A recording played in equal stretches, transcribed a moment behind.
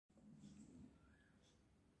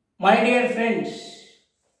My dear friends,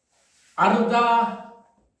 Ardha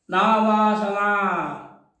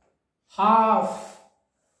Navasana, half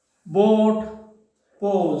boat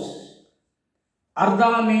pose.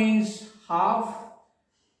 Ardha means half,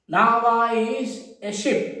 Nava is a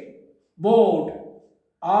ship, boat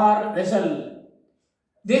or vessel.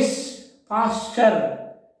 This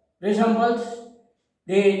posture resembles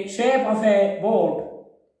the shape of a boat,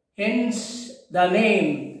 hence the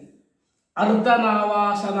name Ardha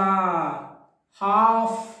Navasana,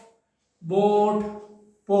 half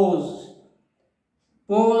boat pose.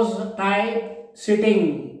 Pose type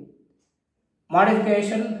sitting.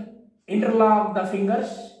 Modification: interlock the fingers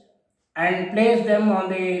and place them on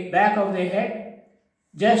the back of the head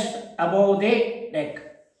just above the neck.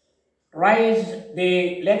 Raise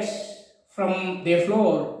the legs from the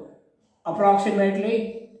floor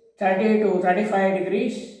approximately 30 to 35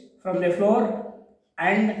 degrees from the floor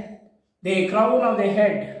and the crown of the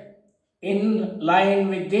head in line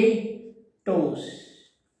with the toes.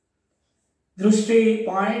 Drushti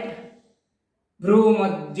point, bhru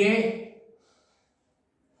madhye,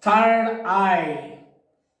 third eye,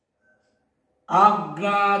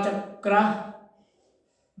 Agna chakra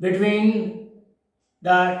between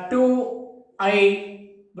the two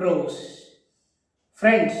eyebrows.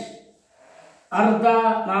 Friends,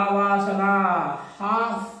 Ardha Navasana,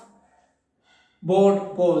 half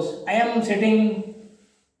boat pose. I am sitting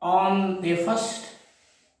on the first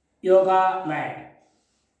yoga mat.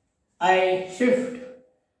 I shift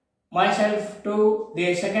myself to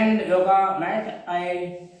the second yoga mat.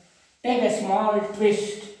 I take a small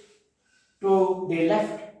twist to the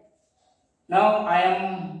left. Now I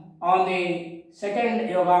am on the second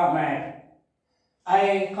yoga mat.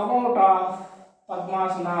 I come out of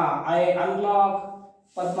Padmasana. I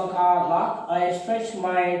unlock Padmaka lock. I stretch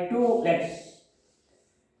my two legs.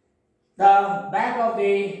 The back of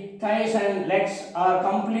the thighs and legs are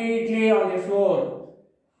completely on the floor.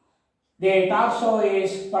 The torso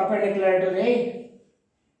is perpendicular to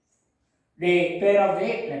the pair of the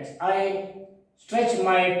legs. I stretch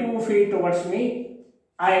my 2 feet towards me.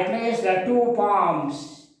 I place the two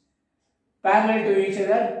palms parallel to each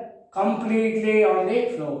other, completely on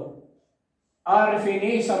the floor. Or if you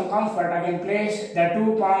need some comfort, I can place the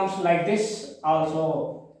two palms like this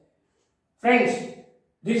also. Friends,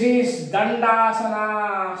 this is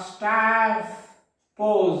Dandasana, staff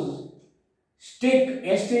pose, stick,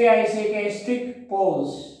 S-T-I-C-K, stick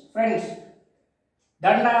pose. Friends,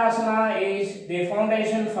 Dandasana is the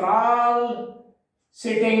foundation for all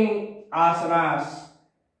sitting asanas.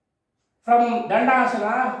 From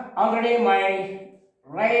Dandasana, already my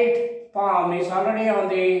right palm is already on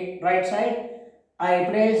the right side. I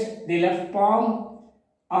place the left palm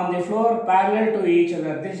on the floor parallel to each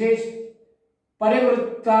other. This is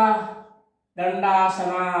Parivritta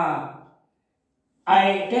Dandasana.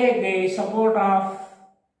 I take the support of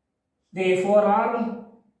the forearm.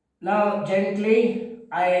 Now gently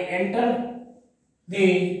I enter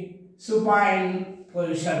the supine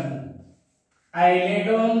position. I lay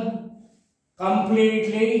down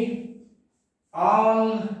completely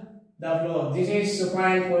on the floor. This is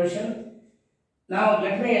supine position. Now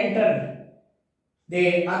let me enter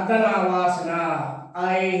the Ardha Navasana.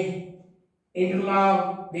 I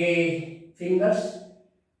interlock the fingers.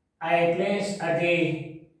 I place at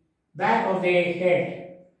the back of the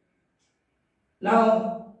head.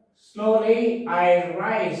 Now slowly I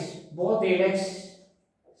rise both the legs,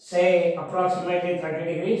 say approximately 30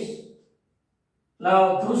 degrees.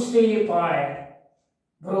 Now Drushti point,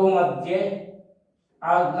 bhru madhye,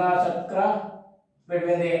 Agna chakra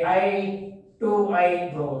between the two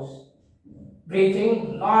eyebrows.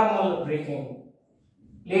 Breathing, normal breathing.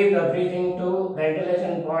 Leave the breathing to the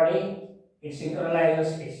intelligent body, it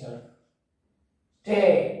synchronizes itself.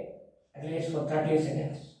 Stay at least for 30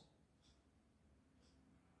 seconds.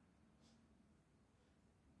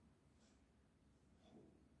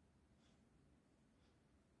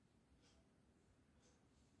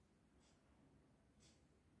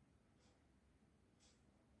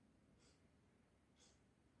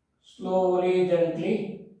 Slowly,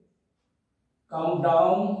 gently come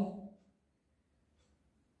down.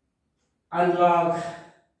 Unlock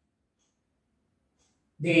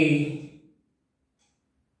the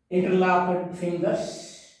interlocked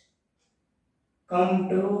fingers. Come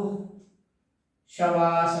to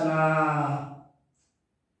Shavasana,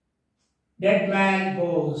 dead man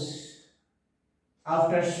pose.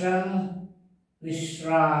 After Shram,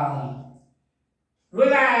 Vishram.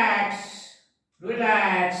 Relax,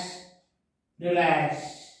 relax,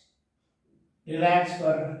 relax. Relax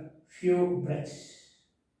for few breaths.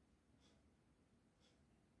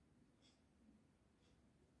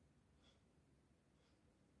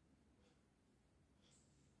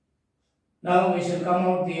 Now we shall come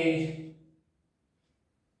out of the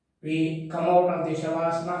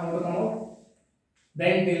Shavasana. How to come out?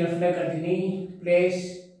 Bend the left leg at the knee.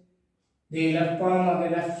 Place the left palm on the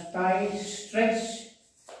left thigh. Stretch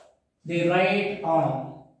the right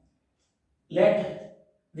arm. Let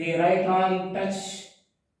the right arm touch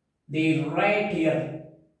the right ear.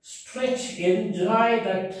 Stretch. Enjoy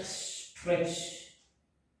that stretch.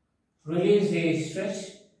 Release the stretch.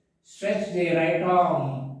 Stretch the right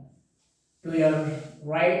arm to your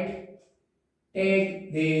right.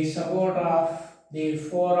 Take the support of the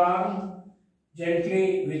forearm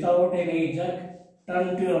gently without any jerk.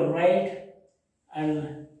 Turn to your right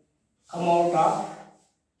and come out of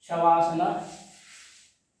Shavasana.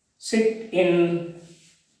 Sit in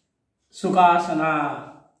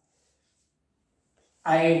Sukhasana.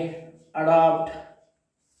 I adopt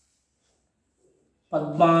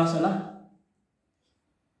Padmasana.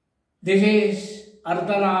 This is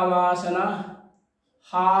Ardha Navasana,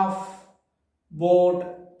 half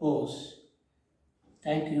boat pose.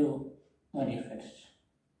 Thank you, my dear friends.